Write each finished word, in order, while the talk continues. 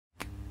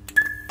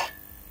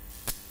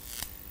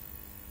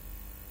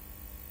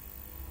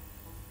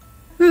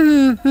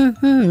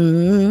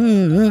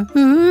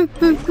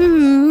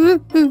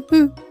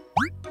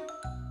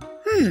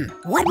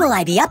What will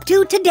I be up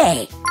to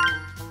today?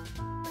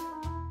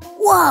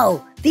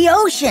 Whoa, the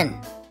ocean!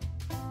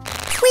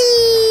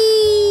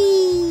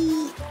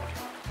 Whee!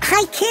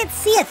 I can't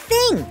see a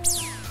thing!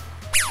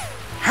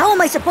 How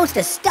am I supposed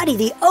to study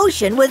the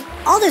ocean with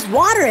all this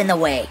water in the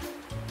way?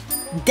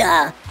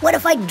 Duh, what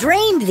if I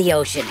drained the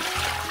ocean?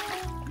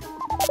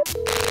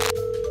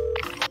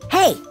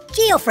 Hey,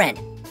 GeoFriend,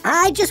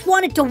 I just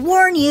wanted to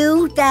warn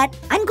you that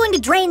I'm going to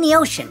drain the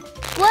ocean.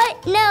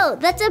 What? No,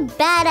 that's a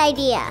bad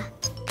idea.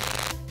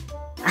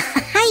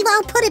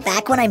 I'll put it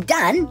back when I'm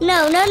done.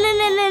 No.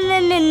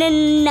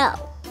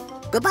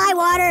 Goodbye,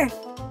 water.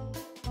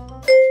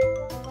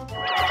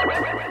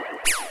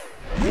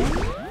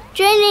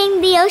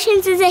 Draining the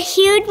oceans is a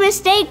huge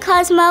mistake,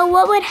 Cosmo.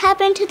 What would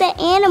happen to the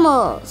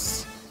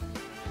animals?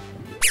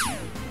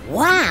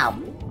 Wow!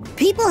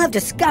 People have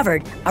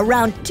discovered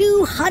around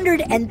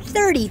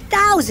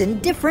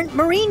 230,000 different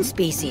marine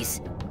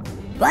species.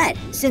 But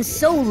since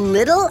so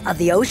little of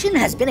the ocean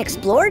has been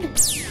explored,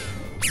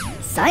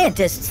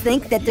 scientists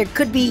think that there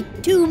could be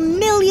 2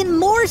 million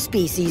more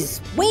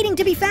species waiting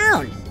to be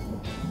found.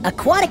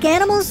 Aquatic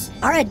animals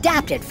are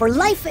adapted for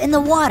life in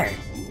the water.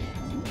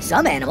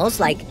 Some animals,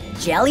 like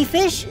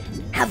jellyfish,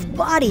 have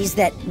bodies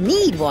that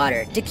need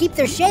water to keep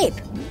their shape.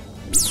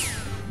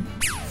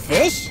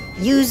 Fish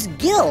use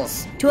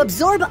gills to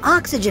absorb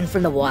oxygen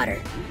from the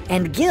water,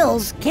 and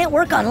gills can't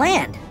work on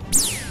land.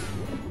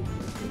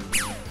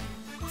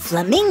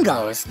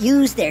 Flamingos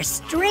use their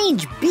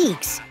strange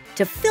beaks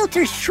to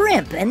filter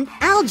shrimp and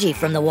algae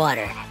from the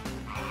water.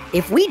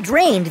 If we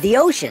drained the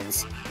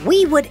oceans,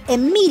 we would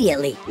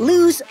immediately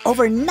lose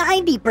over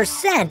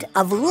 90%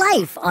 of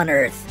life on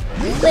Earth.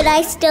 Would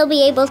I still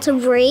be able to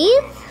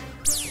breathe?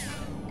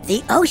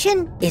 The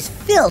ocean is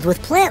filled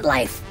with plant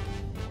life.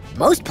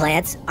 Most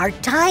plants are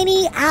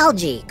tiny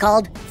algae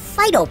called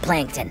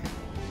phytoplankton.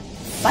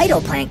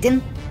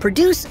 Phytoplankton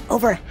produce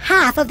over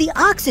half of the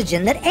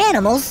oxygen that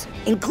animals,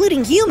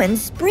 including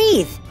humans,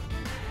 breathe.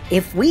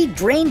 If we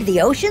drained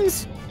the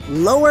oceans,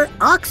 lower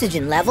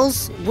oxygen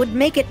levels would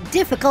make it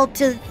difficult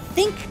to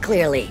think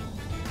clearly.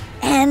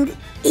 And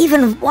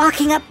even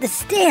walking up the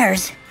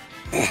stairs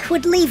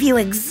would leave you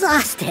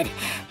exhausted.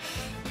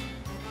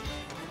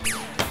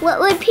 What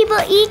would people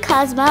eat,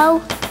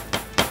 Cosmo?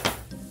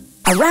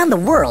 Around the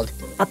world,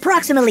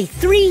 approximately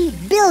 3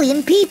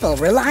 billion people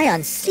rely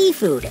on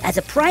seafood as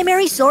a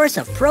primary source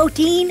of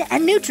protein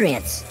and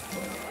nutrients.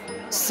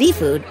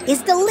 Seafood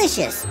is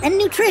delicious and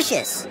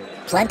nutritious,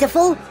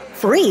 plentiful,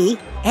 free,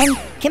 and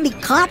can be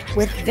caught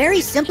with very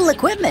simple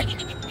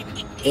equipment.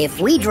 If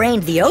we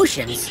drained the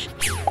oceans,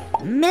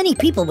 many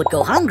people would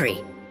go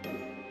hungry.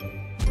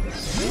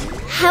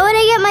 How would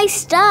I get my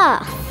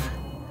stuff?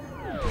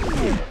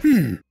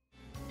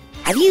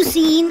 Have you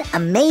seen a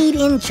Made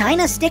in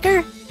China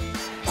sticker?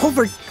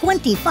 Over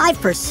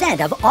 25%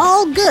 of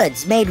all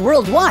goods made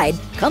worldwide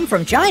come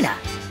from China.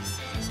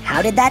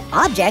 How did that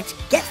object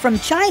get from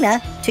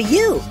China to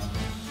you?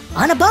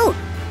 On a boat.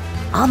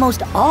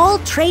 Almost all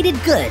traded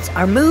goods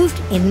are moved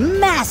in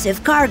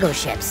massive cargo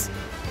ships.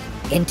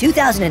 In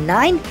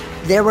 2009,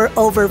 there were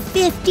over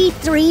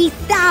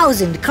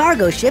 53,000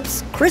 cargo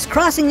ships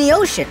crisscrossing the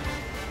ocean.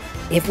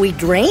 If we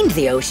drained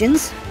the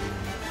oceans,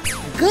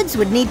 goods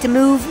would need to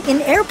move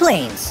in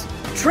airplanes,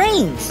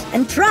 trains,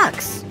 and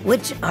trucks,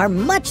 which are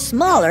much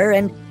smaller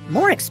and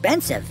more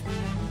expensive.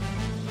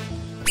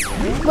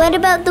 What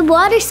about the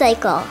water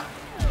cycle?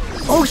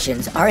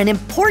 Oceans are an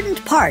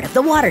important part of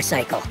the water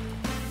cycle.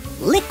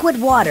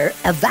 Liquid water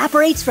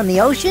evaporates from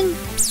the ocean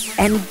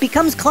and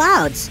becomes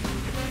clouds.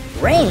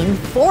 Rain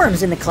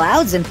forms in the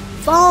clouds and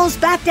falls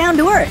back down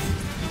to Earth.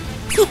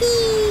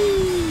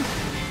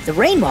 The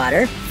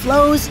rainwater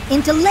flows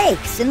into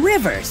lakes and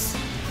rivers.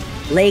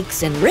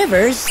 Lakes and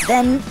rivers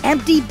then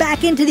empty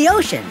back into the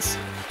oceans.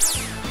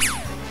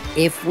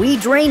 If we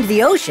drained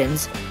the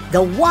oceans,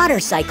 the water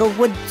cycle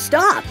would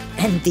stop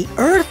and the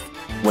Earth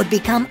would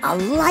become a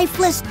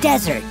lifeless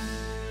desert.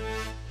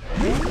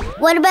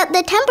 What about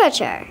the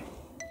temperature?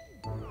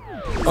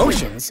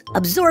 Oceans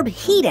absorb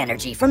heat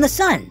energy from the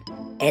sun,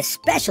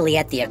 especially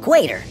at the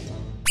equator.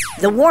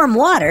 The warm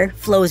water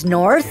flows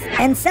north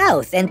and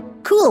south, and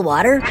cool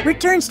water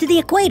returns to the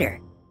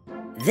equator.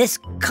 This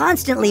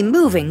constantly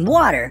moving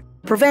water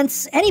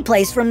prevents any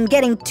place from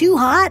getting too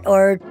hot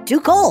or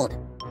too cold.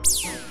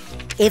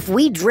 If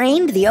we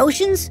drained the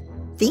oceans,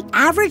 the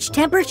average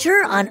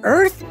temperature on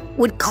Earth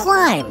would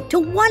climb to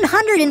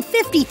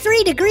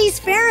 153 degrees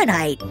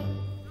Fahrenheit.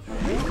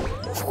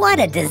 What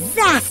a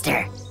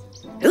disaster!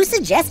 Who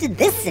suggested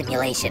this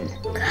simulation?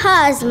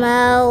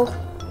 Cosmo.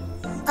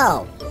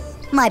 Oh,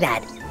 my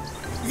bad.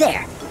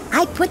 There,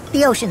 I put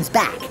the oceans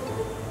back.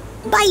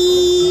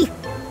 Bye!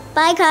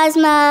 Bye,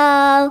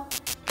 Cosmo.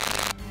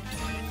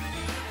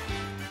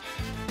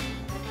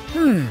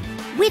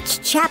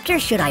 Which chapter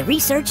should I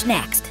research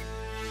next?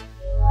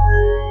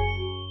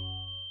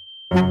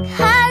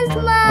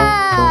 Cosmo!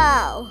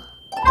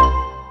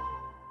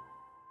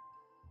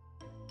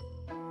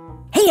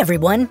 Hey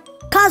everyone,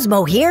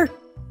 Cosmo here.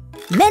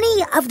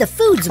 Many of the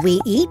foods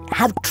we eat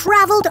have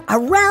traveled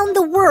around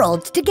the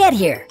world to get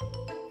here,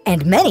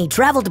 and many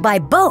traveled by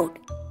boat.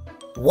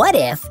 What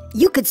if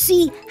you could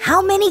see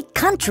how many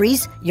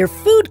countries your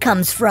food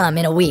comes from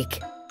in a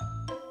week?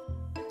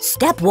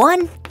 Step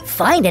 1,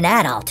 find an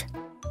adult.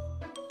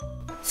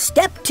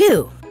 Step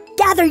 2,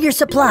 gather your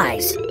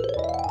supplies.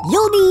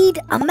 You'll need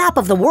a map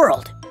of the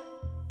world.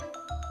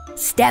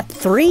 Step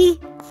 3,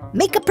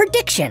 make a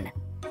prediction.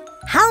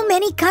 How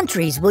many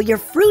countries will your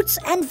fruits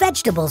and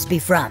vegetables be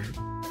from?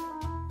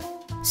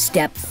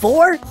 Step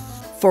 4,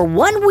 for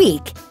 1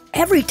 week,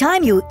 every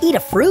time you eat a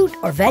fruit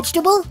or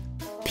vegetable,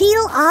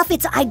 peel off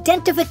its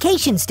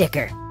identification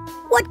sticker.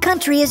 What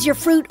country is your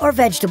fruit or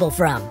vegetable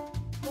from?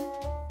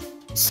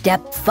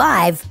 Step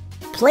 5,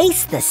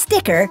 place the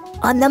sticker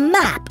on the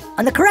map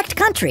on the correct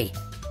country.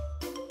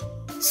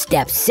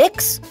 Step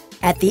 6,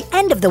 at the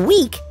end of the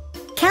week,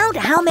 count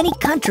how many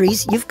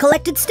countries you've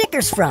collected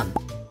stickers from.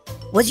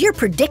 Was your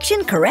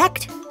prediction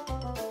correct?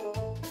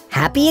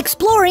 Happy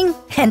exploring,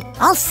 and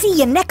I'll see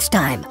you next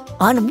time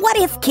on What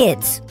If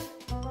Kids.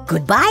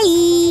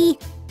 Goodbye!